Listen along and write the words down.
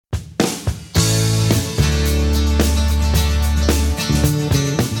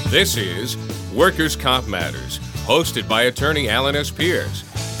This is Workers' Comp Matters, hosted by attorney Alan S. Pierce,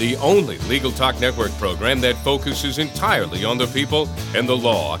 the only Legal Talk Network program that focuses entirely on the people and the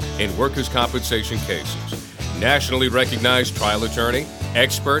law in workers' compensation cases. Nationally recognized trial attorney,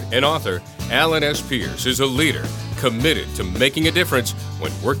 expert, and author, Alan S. Pierce is a leader committed to making a difference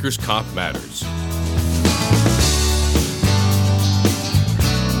when workers' comp matters.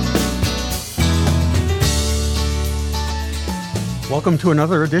 Welcome to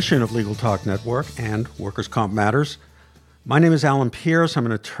another edition of Legal Talk Network and Workers' Comp Matters. My name is Alan Pierce. I'm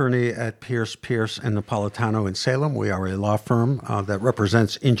an attorney at Pierce, and Napolitano in Salem. We are a law firm that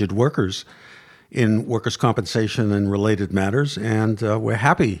represents injured workers in workers' compensation and related matters. And we're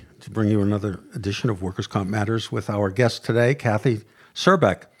happy to bring you another edition of Workers' Comp Matters with our guest today, Kathy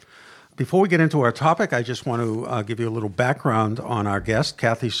Surbeck. Before we get into our topic, I just want to give you a little background on our guest.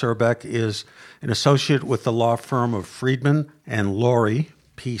 Kathy Surbeck is an associate with the law firm of Friedman and Laurie,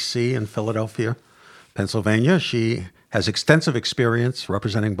 PC, in Philadelphia, Pennsylvania. She has extensive experience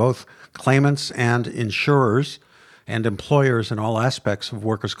representing both claimants and insurers and employers in all aspects of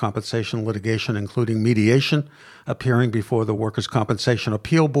workers' compensation litigation, including mediation, appearing before the Workers' Compensation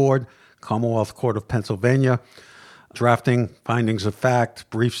Appeal Board, Commonwealth Court of Pennsylvania, drafting findings of fact,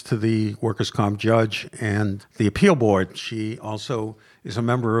 briefs to the workers' comp judge, and the appeal board. She also is a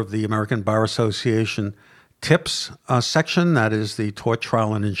member of the American Bar Association TIPS section, that is the Tort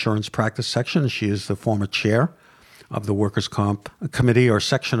Trial and Insurance Practice section. She is the former chair of the Workers' Comp Committee or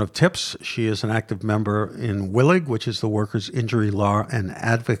section of TIPS. She is an active member in WILIG, which is the Workers' Injury Law and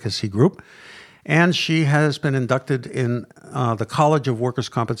Advocacy Group. And she has been inducted in the College of Workers'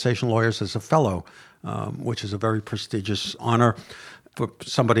 Compensation Lawyers as a fellow, which is a very prestigious honor for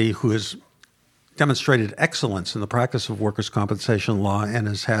somebody who has demonstrated excellence in the practice of workers' compensation law and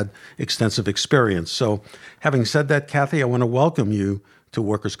has had extensive experience. So having said that, Kathy, I want to welcome you to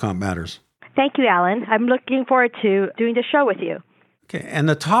Workers' Comp Matters. Thank you, Alan. I'm looking forward to doing the show with you. Okay, and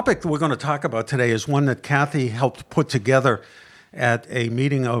the topic that we're going to talk about today is one that Kathy helped put together at a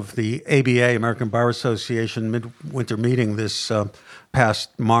meeting of the ABA, American Bar Association, midwinter meeting this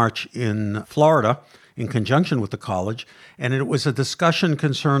past March in Florida in conjunction with the college. And it was a discussion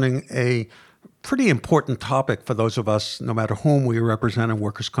concerning a pretty important topic for those of us, no matter whom we represent in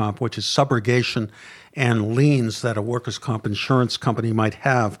workers' comp, which is subrogation and liens that a workers' comp insurance company might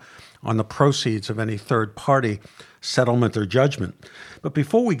have on the proceeds of any third-party settlement or judgment. But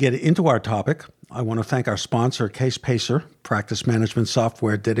before we get into our topic, I want to thank our sponsor, CasePacer, practice management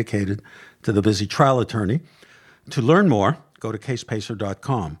software dedicated to the busy trial attorney. To learn more, go to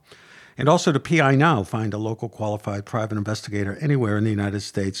casepacer.com. And also to PI Now, find a local qualified private investigator anywhere in the United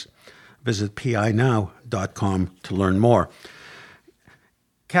States. Visit pinow.com to learn more.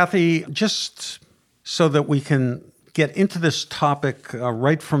 Kathy, just so that we can get into this topic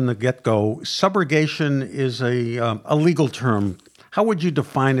right from the get-go, subrogation is a legal term. How would you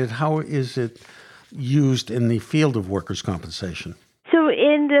define it? How is it used in the field of workers' compensation? So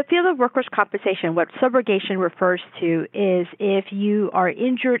in the field of workers' compensation, what subrogation refers to is if you are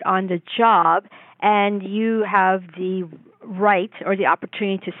injured on the job and you have the right or the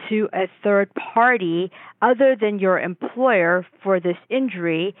opportunity to sue a third party other than your employer for this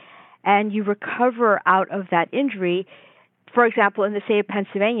injury, and you recover out of that injury. For example, in the state of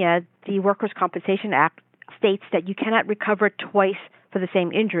Pennsylvania, the Workers' Compensation Act states that you cannot recover twice for the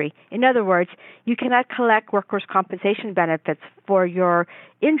same injury. In other words, you cannot collect workers' compensation benefits for your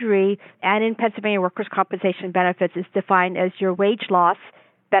injury, and in Pennsylvania, workers' compensation benefits is defined as your wage loss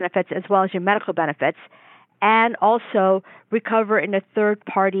benefits as well as your medical benefits, and also recover in a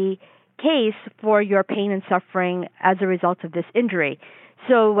third-party case for your pain and suffering as a result of this injury.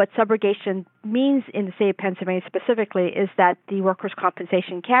 So what subrogation means in the state of Pennsylvania specifically is that the workers'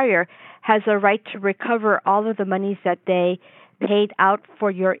 compensation carrier has a right to recover all of the monies that they paid out for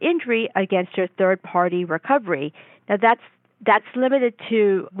your injury against your third-party recovery. Now, that's limited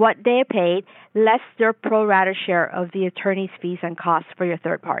to what they paid, less their pro rata share of the attorney's fees and costs for your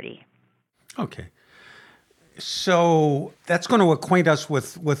third party. Okay. So that's going to acquaint us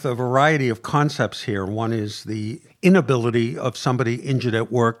with a variety of concepts here. One is the inability of somebody injured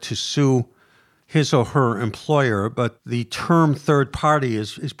at work to sue his or her employer, but the term third party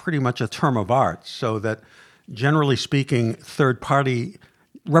is pretty much a term of art, so that generally speaking, third party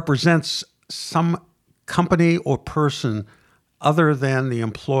represents some company or person other than the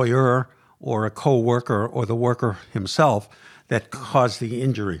employer or a co-worker or the worker himself that caused the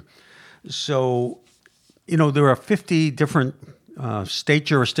injury. So, there are 50 different state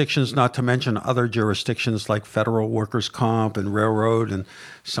jurisdictions, not to mention other jurisdictions like federal workers' comp and railroad, and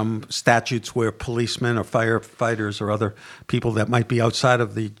some statutes where policemen or firefighters or other people that might be outside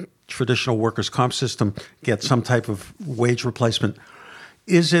of the traditional workers' comp system get some type of wage replacement.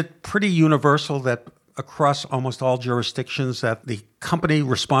 Is it pretty universal that across almost all jurisdictions that the company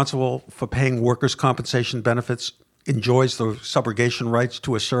responsible for paying workers' compensation benefits enjoys the subrogation rights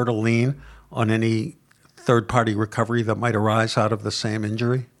to assert a lien on any third-party recovery that might arise out of the same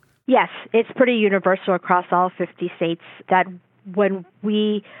injury? Yes, it's pretty universal across all 50 states. That when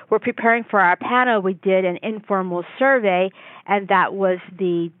we were preparing for our panel, we did an informal survey, and that was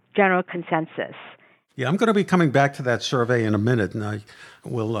the general consensus. Yeah, I'm going to be coming back to that survey in a minute, and I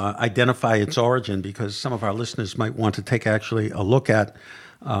will identify its origin because some of our listeners might want to take actually a look at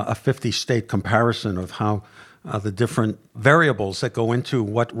a 50-state comparison of how the different variables that go into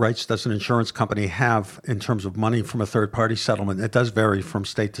what rights does an insurance company have in terms of money from a third-party settlement. It does vary from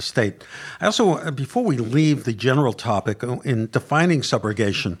state to state. I also, before we leave the general topic, in defining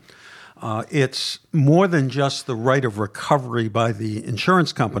subrogation, it's more than just the right of recovery by the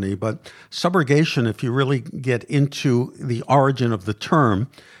insurance company, but subrogation, if you really get into the origin of the term,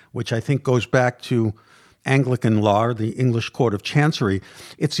 which I think goes back to Anglican law, the English Court of Chancery,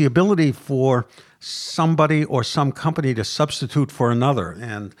 it's the ability for somebody or some company to substitute for another.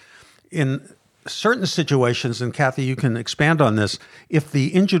 And in certain situations, and Kathy, you can expand on this, if the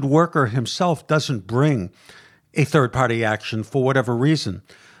injured worker himself doesn't bring a third-party action for whatever reason,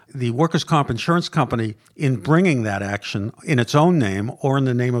 the workers' comp insurance company, in bringing that action in its own name or in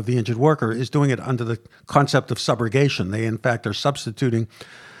the name of the injured worker, is doing it under the concept of subrogation. They, in fact, are substituting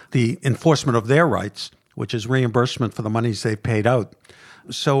the enforcement of their rights, which is reimbursement for the monies they've paid out.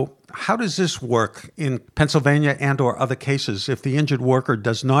 So how does this work in Pennsylvania and or other cases if the injured worker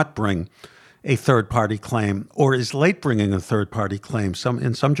does not bring a third-party claim or is late bringing a third-party claim?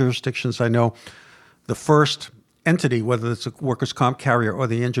 In some jurisdictions, I know the first entity, whether it's a workers' comp carrier or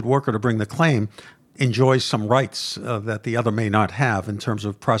the injured worker to bring the claim, enjoys some rights that the other may not have in terms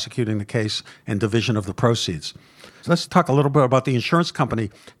of prosecuting the case and division of the proceeds. So let's talk a little bit about the insurance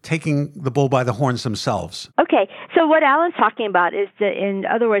company taking the bull by the horns themselves. Okay, so what Alan's talking about is that, in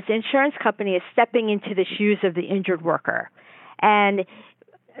other words, the insurance company is stepping into the shoes of the injured worker. And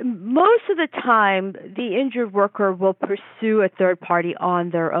most of the time, the injured worker will pursue a third party on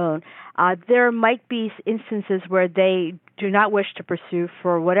their own. There might be instances where they do not wish to pursue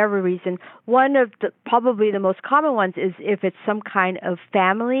for whatever reason. One of probably the most common ones is if it's some kind of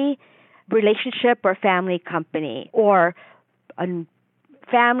family relationship or family company, or a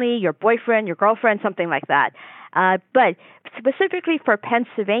family, your boyfriend, your girlfriend, something like that. But specifically for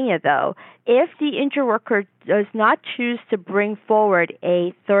Pennsylvania, though, if the injured worker does not choose to bring forward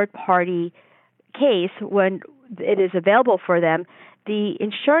a third-party case when it is available for them, the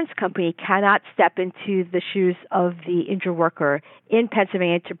insurance company cannot step into the shoes of the injured worker in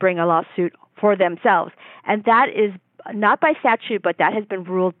Pennsylvania to bring a lawsuit for themselves. And that is not by statute, but that has been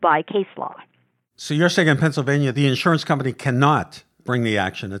ruled by case law. So you're saying in Pennsylvania, the insurance company cannot bring the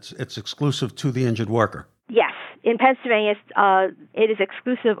action. It's exclusive to the injured worker. Yes. In Pennsylvania, it is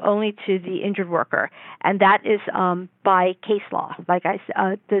exclusive only to the injured worker, and that is by case law. Like I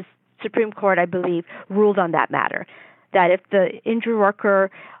said, the Supreme Court, I believe, ruled on that matter, that if the injured worker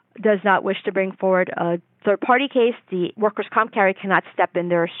does not wish to bring forward a third-party case, the workers' comp carrier cannot step in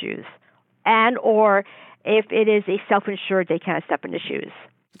their shoes. And or if it is a self-insured, they cannot step in the shoes.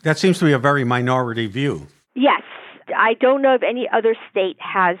 That seems to be a very minority view. Yes. I don't know if any other state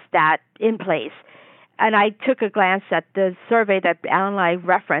has that in place. And I took a glance at the survey that Alan and I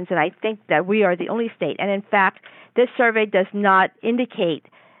referenced, and I think that we are the only state. And in fact, this survey does not indicate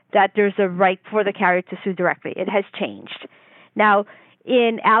that there's a right for the carrier to sue directly. It has changed. Now,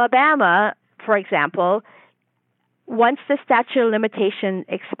 in Alabama, for example, once the statute of limitation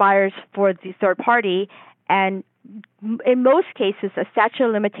expires for the third party, and in most cases, a statute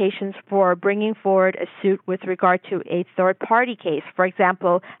of limitations for bringing forward a suit with regard to a third-party case, for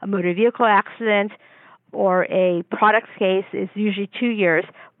example, a motor vehicle accident or a products case, is usually 2 years.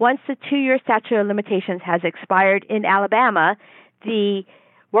 Once the 2-year statute of limitations has expired in Alabama, the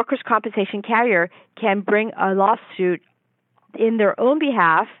workers' compensation carrier can bring a lawsuit in their own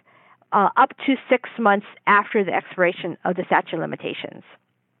behalf up to 6 months after the expiration of the statute of limitations.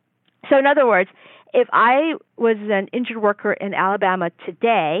 So in other words, if I was an injured worker in Alabama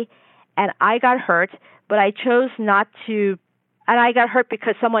today and I got hurt, but I chose not to, and I got hurt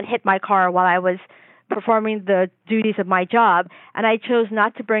because someone hit my car while I was performing the duties of my job, and I chose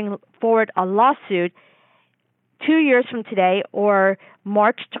not to bring forward a lawsuit 2 years from today, or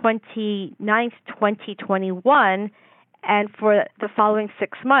March 29th, 2021, And for the following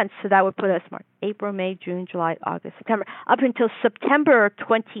 6 months, so that would put us April, May, June, July, August, September, up until September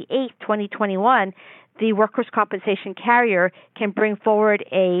 28, 2021, the workers' compensation carrier can bring forward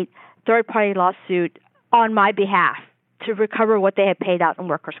a third-party lawsuit on my behalf to recover what they had paid out in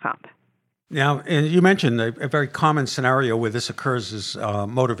workers' comp. Now, and you mentioned a very common scenario where this occurs is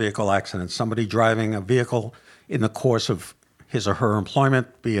motor vehicle accidents. Somebody driving a vehicle in the course of his or her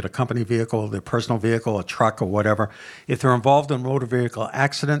employment, be it a company vehicle, their personal vehicle, a truck, or whatever. If they're involved in a motor vehicle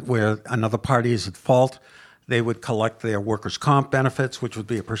accident where another party is at fault, they would collect their workers' comp benefits, which would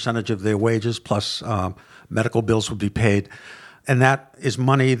be a percentage of their wages, plus medical bills would be paid. And that is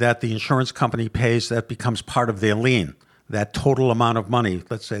money that the insurance company pays that becomes part of their lien. That total amount of money,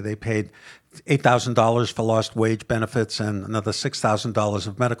 let's say they paid $8,000 for lost wage benefits and another $6,000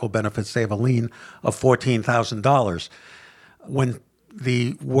 of medical benefits, they have a lien of $14,000. When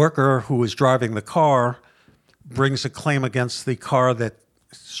the worker who is driving the car brings a claim against the car that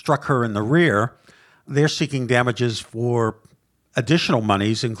struck her in the rear, they're seeking damages for additional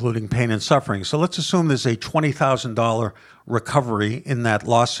monies, including pain and suffering. So let's assume there's a $20,000 recovery in that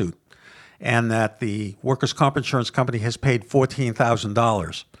lawsuit and that the workers' comp insurance company has paid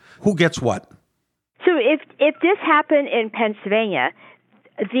 $14,000. Who gets what? So if this happened in Pennsylvania,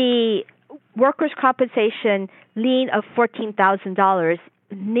 the workers' compensation lien of $14,000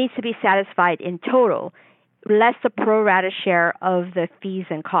 needs to be satisfied in total, less the pro rata share of the fees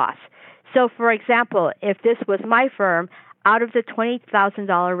and costs. So, for example, if this was my firm, out of the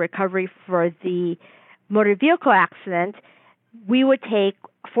 $20,000 recovery for the motor vehicle accident, we would take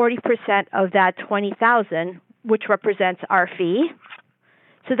 40% of that $20,000, which represents our fee.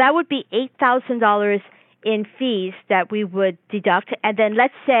 So that would be $8,000 in fees that we would deduct. And then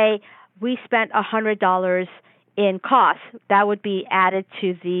let's say we spent $100 in costs. That would be added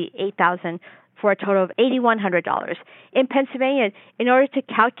to the $8,000 for a total of $8,100. In Pennsylvania, in order to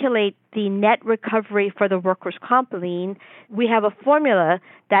calculate the net recovery for the workers' comp lien, we have a formula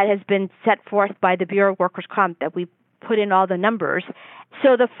that has been set forth by the Bureau of Workers' Comp that we put in all the numbers.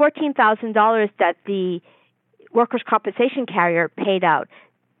 So the $14,000 that the workers' compensation carrier paid out,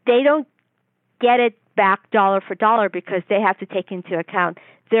 they don't get it back dollar for dollar because they have to take into account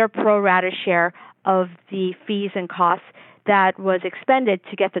their pro rata share of the fees and costs that was expended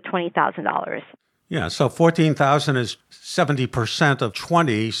to get the $20,000. Yeah, so $14,000 is 70% of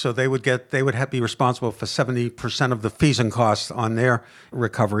 20, so they would be responsible for 70% of the fees and costs on their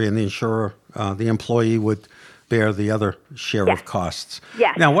recovery, and the insurer, the employee, would bear the other share of costs.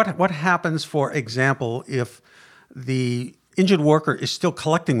 Yes. Now, what happens, for example, if the injured worker is still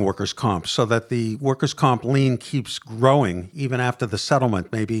collecting workers' comp so that the workers' comp lien keeps growing even after the settlement?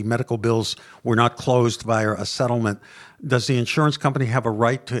 Maybe medical bills were not closed via a settlement. Does the insurance company have a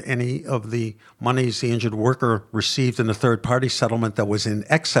right to any of the monies the injured worker received in the third-party settlement that was in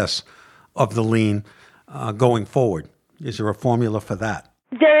excess of the lien going forward? Is there a formula for that?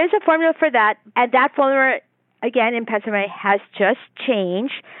 There is a formula for that, and that formula, again, in Pennsylvania has just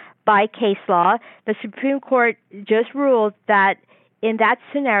changed by case law. The Supreme Court just ruled that in that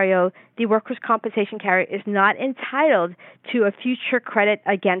scenario, the workers' compensation carrier is not entitled to a future credit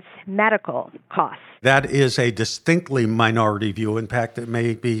against medical costs. That is a distinctly minority view. In fact, it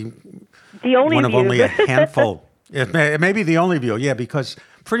may be the only one of view. only a handful. It may be the only view, yeah, because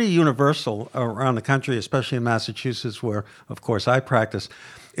pretty universal around the country, especially in Massachusetts, where, of course, I practice.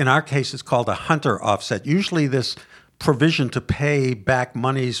 In our case, it's called a Hunter offset. Usually this provision to pay back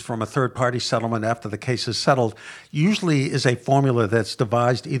monies from a third-party settlement after the case is settled usually is a formula that's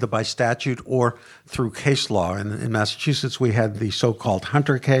devised either by statute or through case law. In Massachusetts, we had the so-called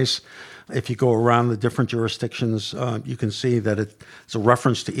Hunter case. If you go around the different jurisdictions, you can see that it's a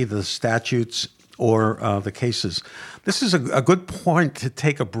reference to either the statutes or the cases. This is a good point to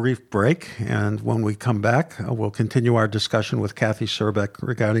take a brief break, and when we come back, we'll continue our discussion with Kathy Surbeck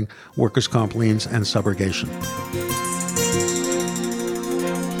regarding workers' comp liens and subrogation.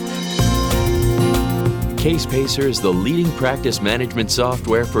 CasePacer is the leading practice management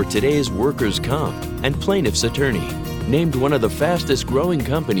software for today's workers' comp and plaintiff's attorney. Named one of the fastest growing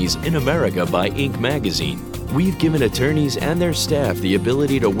companies in America by Inc. magazine, we've given attorneys and their staff the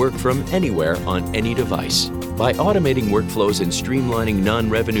ability to work from anywhere on any device. By automating workflows and streamlining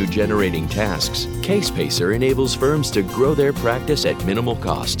non-revenue generating tasks, CasePacer enables firms to grow their practice at minimal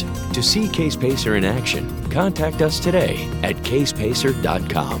cost. To see CasePacer in action, contact us today at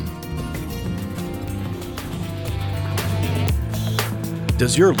casepacer.com.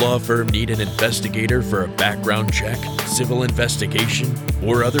 Does your law firm need an investigator for a background check, civil investigation,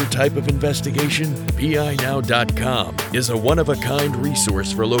 or other type of investigation? PINow.com is a one-of-a-kind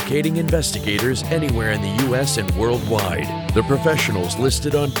resource for locating investigators anywhere in the U.S. and worldwide. The professionals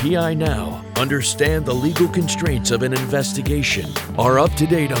listed on PI Now understand the legal constraints of an investigation, are up to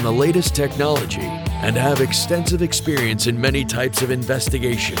date on the latest technology, and have extensive experience in many types of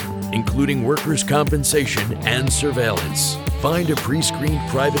investigation, including workers' compensation and surveillance. Find a pre-screened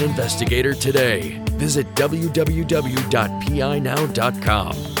private investigator today. Visit www.pinow.com.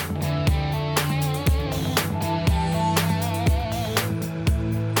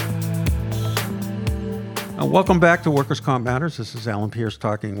 Welcome back to Workers' Comp Matters. This is Alan Pierce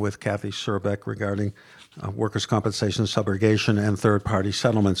talking with Kathy Surbeck regarding workers' compensation, subrogation, and third-party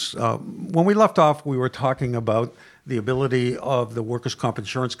settlements. When we left off, we were talking about the ability of the workers' comp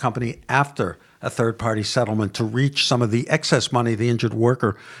insurance company after a third-party settlement to reach some of the excess money the injured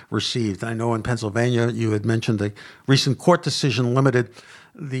worker received. I know in Pennsylvania, you had mentioned a recent court decision limited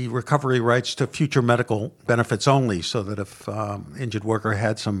the recovery rights to future medical benefits only, so that if injured worker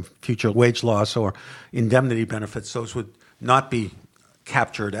had some future wage loss or indemnity benefits, those would not be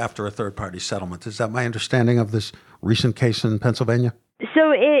captured after a third-party settlement. Is that my understanding of this recent case in Pennsylvania?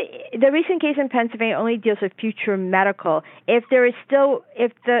 So the recent case in Pennsylvania only deals with future medical. If the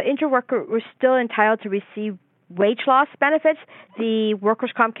injured worker was still entitled to receive wage loss benefits, the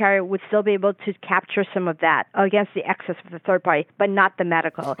workers' comp carrier would still be able to capture some of that against the excess of the third party, but not the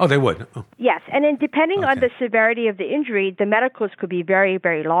medical. Oh, they would? Oh. Yes, and then depending on the severity of the injury, the medicals could be very,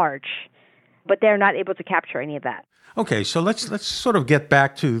 very large, but they're not able to capture any of that. Okay, so let's sort of get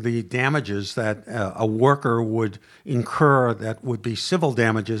back to the damages that a worker would incur that would be civil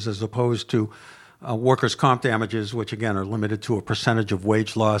damages as opposed to workers' comp damages, which again are limited to a percentage of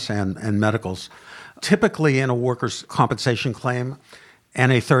wage loss and medicals. Typically in a workers' compensation claim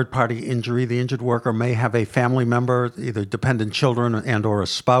and a third-party injury, the injured worker may have a family member, either dependent children and or a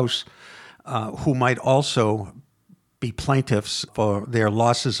spouse, who might also be plaintiffs for their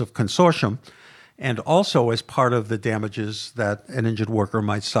losses of consortium. And also, as part of the damages that an injured worker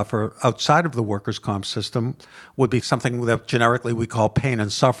might suffer outside of the workers' comp system would be something that generically we call pain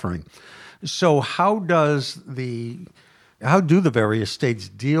and suffering. So how do the various states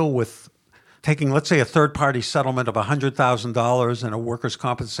deal with taking, let's say, a third-party settlement of $100,000 and a workers'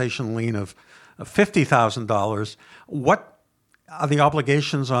 compensation lien of $50,000? What are the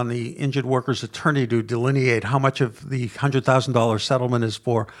obligations on the injured worker's attorney to delineate how much of the $100,000 settlement is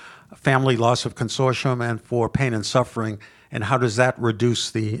for family loss of consortium and for pain and suffering, and how does that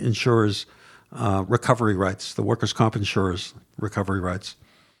reduce the insurer's recovery rights, the workers' comp insurer's recovery rights?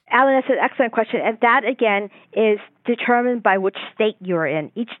 Alan, that's an excellent question. And that, again, is determined by which state you're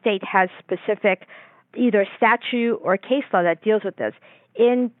in. Each state has specific either statute or case law that deals with this.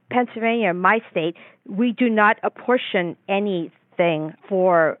 In Pennsylvania, my state, we do not apportion anything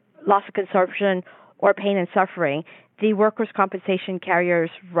for loss of consortium or pain and suffering. The workers' compensation carrier's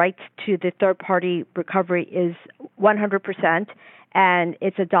right to the third-party recovery is 100%, and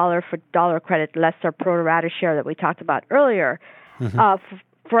it's a dollar-for-dollar credit, less our pro rata share that we talked about earlier. Mm-hmm.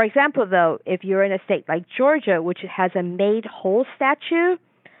 For example, though, if you're in a state like Georgia, which has a made-whole statute,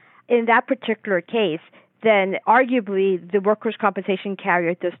 in that particular case, then arguably the workers' compensation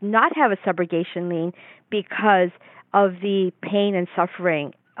carrier does not have a subrogation lien because of the pain and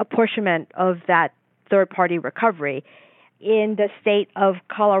suffering apportionment of that third-party recovery. In the state of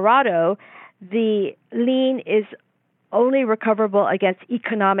Colorado, the lien is only recoverable against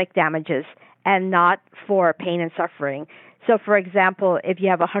economic damages and not for pain and suffering. So, for example, if you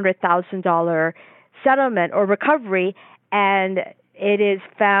have a $100,000 settlement or recovery and it is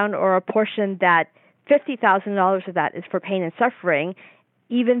found or apportioned that $50,000 of that is for pain and suffering,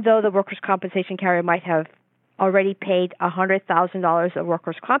 even though the workers' compensation carrier might have already paid $100,000 of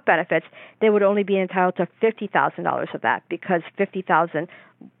workers' comp benefits, they would only be entitled to $50,000 of that because $50,000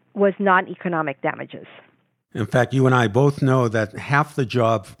 was non-economic damages. In fact, you and I both know that half the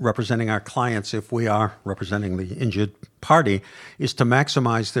job representing our clients, if we are representing the injured party, is to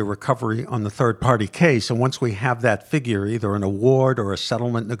maximize their recovery on the third-party case. And once we have that figure, either an award or a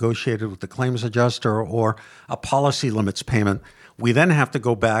settlement negotiated with the claims adjuster or a policy limits payment, we then have to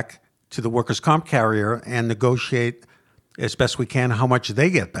go back to the workers' comp carrier and negotiate as best we can how much they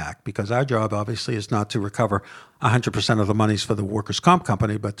get back, because our job obviously is not to recover 100% of the monies for the workers' comp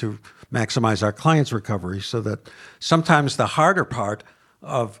company, but to maximize our clients' recovery, so that sometimes the harder part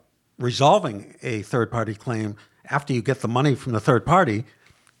of resolving a third-party claim after you get the money from the third party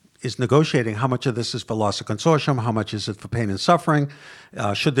is negotiating how much of this is for loss of consortium, how much is it for pain and suffering,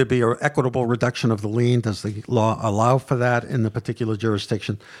 should there be an equitable reduction of the lien, does the law allow for that in the particular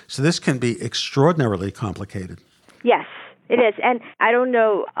jurisdiction? So this can be extraordinarily complicated. Yes, it is. And I don't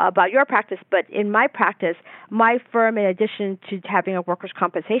know about your practice, but in my practice, my firm, in addition to having a workers'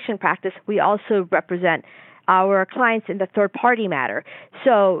 compensation practice, we also represent our clients in the third-party matter.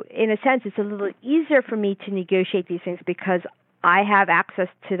 So in a sense, it's a little easier for me to negotiate these things because I have access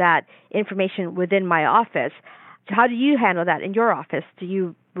to that information within my office. How do you handle that in your office? Do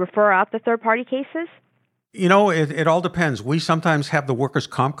you refer out the third-party cases? You know, it all depends. We sometimes have the workers'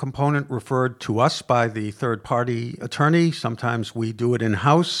 comp component referred to us by the third-party attorney. Sometimes we do it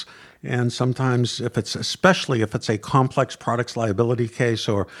in-house. And sometimes, especially if it's a complex products liability case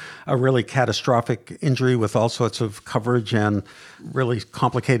or a really catastrophic injury with all sorts of coverage and really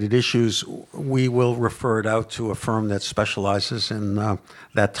complicated issues, we will refer it out to a firm that specializes in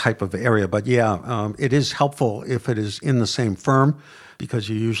that type of area. But it is helpful if it is in the same firm, because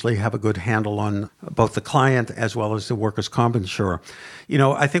you usually have a good handle on both the client as well as the workers' comp insurer. You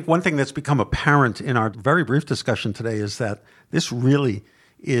know, I think one thing that's become apparent in our very brief discussion today is that this really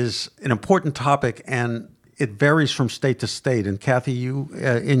is an important topic, and it varies from state to state. And Kathy, you,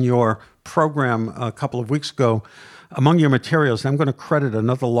 in your program a couple of weeks ago, among your materials, I'm going to credit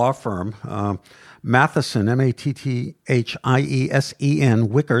another law firm, Matheson, Matthiesen,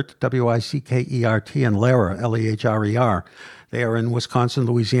 Wickert, Wickert, and Lehrer, Lehrer. They are in Wisconsin,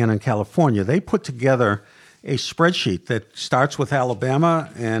 Louisiana, and California. They put together a spreadsheet that starts with Alabama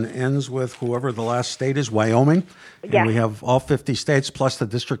and ends with whoever the last state is, Wyoming. And yes. We have all 50 states plus the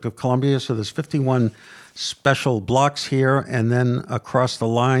District of Columbia. So there's 51 special blocks here. And then across the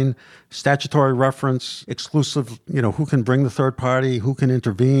line, statutory reference, exclusive, who can bring the third party, who can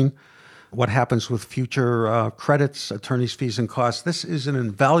intervene, what happens with future credits, attorney's fees and costs. This is an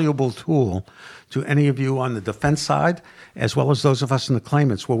invaluable tool to any of you on the defense side, as well as those of us in the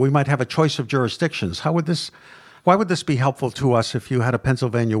claimants, where we might have a choice of jurisdictions. Why would this be helpful to us if you had a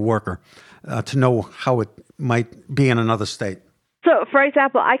Pennsylvania worker to know how it might be in another state? So, for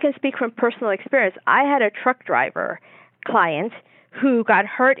example, I can speak from personal experience. I had a truck driver client who got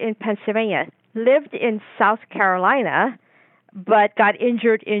hurt in Pennsylvania, lived in South Carolina, but got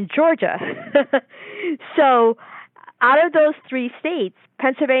injured in Georgia. So out of those three states,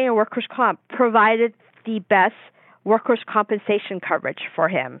 Pennsylvania workers' comp provided the best workers' compensation coverage for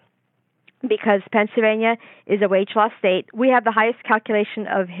him because Pennsylvania is a wage law state. We have the highest calculation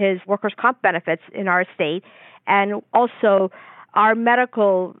of his workers' comp benefits in our state, and also our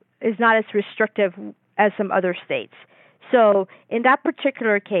medical is not as restrictive as some other states. So in that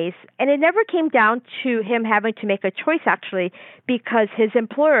particular case, and it never came down to him having to make a choice, actually, because his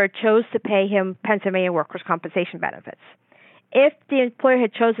employer chose to pay him Pennsylvania workers' compensation benefits. If the employer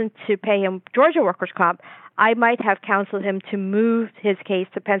had chosen to pay him Georgia workers' comp, I might have counseled him to move his case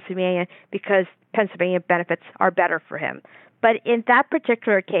to Pennsylvania because Pennsylvania benefits are better for him. But in that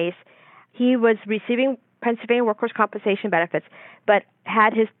particular case, he was receiving Pennsylvania workers' compensation benefits, but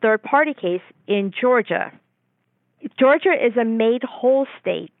had his third-party case in Georgia. Georgia is a made-whole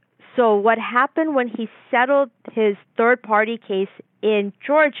state. So what happened when he settled his third-party case in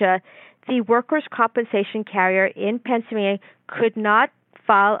Georgia, the workers' compensation carrier in Pennsylvania could not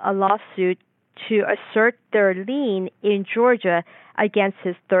file a lawsuit to assert their lien in Georgia against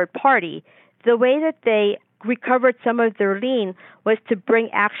his third party. The way that they recovered some of their lien was to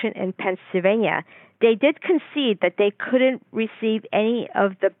bring action in Pennsylvania. They did concede that they couldn't receive any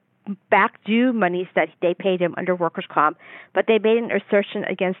of the back due monies that they paid him under workers' comp, but they made an assertion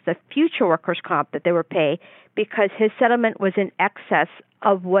against the future workers' comp that they were paid because his settlement was in excess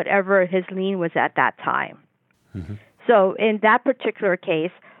of whatever his lien was at that time. Mm-hmm. So in that particular case,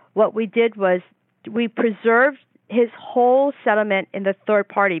 what we did was we preserved his whole settlement in the third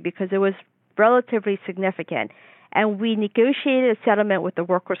party because it was relatively significant, and we negotiated a settlement with the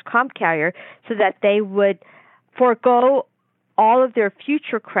workers' comp carrier so that they would forego all of their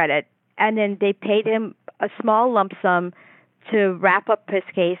future credit, and then they paid him a small lump sum to wrap up his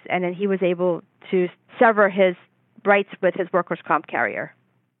case, and then he was able to sever his rights with his workers' comp carrier.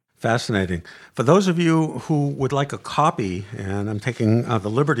 Fascinating. For those of you who would like a copy, and I'm taking the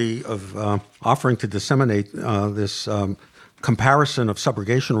liberty of offering to disseminate this comparison of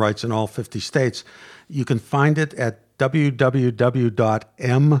subrogation rights in all 50 states, you can find it at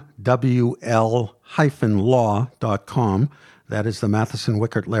www.mwl-law.com. That is the Matheson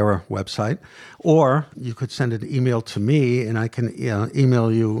Wickert Lehrer website. Or you could send an email to me, and I can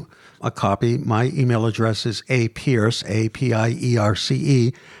email you a copy. My email address is apierce,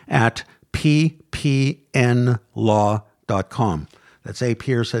 APIERCE, at ppnlaw.com. That's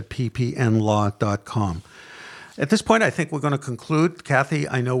apierce@ppnlaw.com. At this point, I think we're going to conclude. Kathy,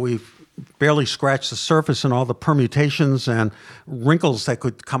 I know we've barely scratched the surface and all the permutations and wrinkles that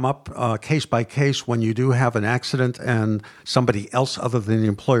could come up case by case when you do have an accident and somebody else other than the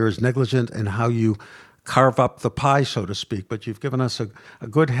employer is negligent, and how you carve up the pie, so to speak. But you've given us a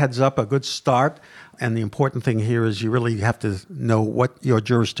good heads up, a good start. And the important thing here is you really have to know what your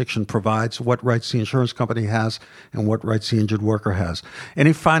jurisdiction provides, what rights the insurance company has, and what rights the injured worker has.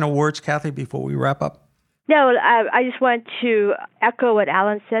 Any final words, Kathy, before we wrap up? No, I just want to echo what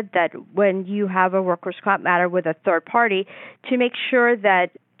Alan said, that when you have a workers' comp matter with a third party, to make sure that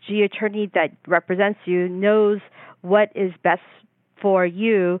the attorney that represents you knows what is best for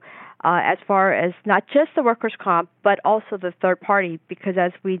you as far as not just the workers' comp, but also the third party, because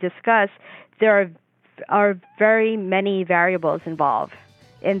as we discussed, there are very many variables involved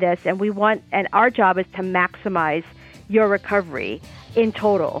in this, and our job is to maximize your recovery in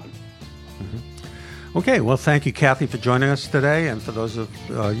total. Mm-hmm. Okay, well, thank you, Kathy, for joining us today. And for those of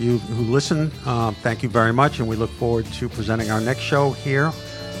you who listen, thank you very much. And we look forward to presenting our next show here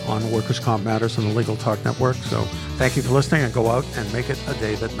on Workers' Comp Matters on the Legal Talk Network. So thank you for listening, and go out and make it a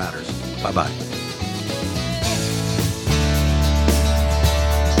day that matters. Bye-bye.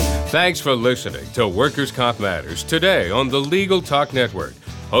 Thanks for listening to Workers' Comp Matters today on the Legal Talk Network,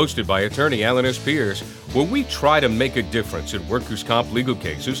 hosted by attorney Alan S. Pierce, where we try to make a difference in workers' comp legal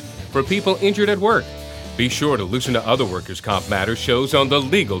cases for people injured at work. Be sure to listen to other Workers' Comp Matters shows on the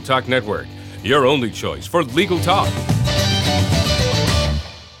Legal Talk Network, your only choice for legal talk.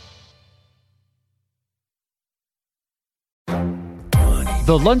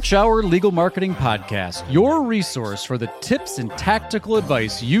 The Lunch Hour Legal Marketing Podcast, your resource for the tips and tactical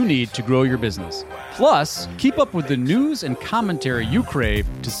advice you need to grow your business. Plus, keep up with the news and commentary you crave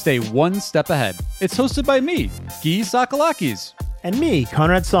to stay one step ahead. It's hosted by me, Guy Sakalakis. And me,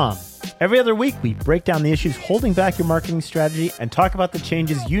 Conrad Somm. Every other week, we break down the issues holding back your marketing strategy and talk about the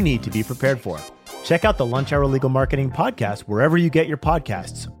changes you need to be prepared for. Check out the Lunch Hour Legal Marketing Podcast wherever you get your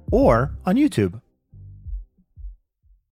podcasts or on YouTube.